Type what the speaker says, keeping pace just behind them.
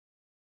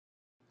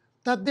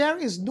that there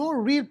is no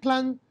real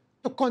plan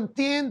to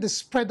contain the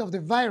spread of the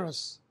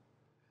virus.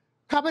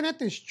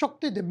 Cabinet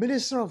instructed the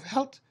Minister of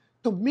Health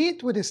to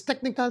meet with his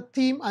technical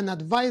team and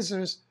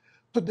advisors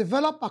to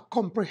develop a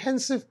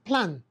comprehensive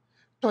plan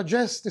to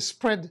address the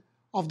spread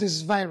of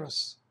this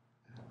virus.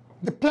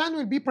 The plan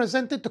will be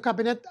presented to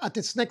Cabinet at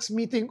its next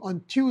meeting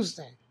on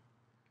Tuesday.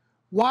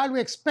 While we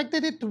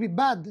expected it to be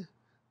bad,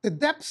 the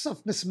depths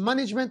of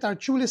mismanagement are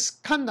truly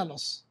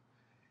scandalous.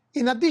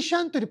 In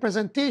addition to the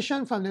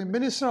presentation from the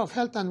Minister of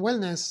Health and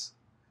Wellness,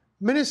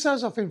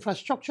 Ministers of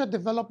Infrastructure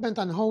Development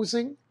and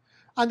Housing,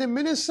 and the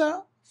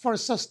Minister for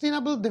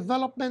Sustainable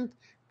Development,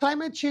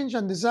 Climate Change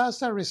and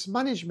Disaster Risk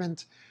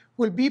Management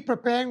will be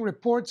preparing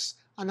reports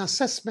and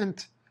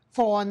assessment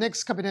for our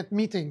next Cabinet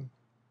meeting.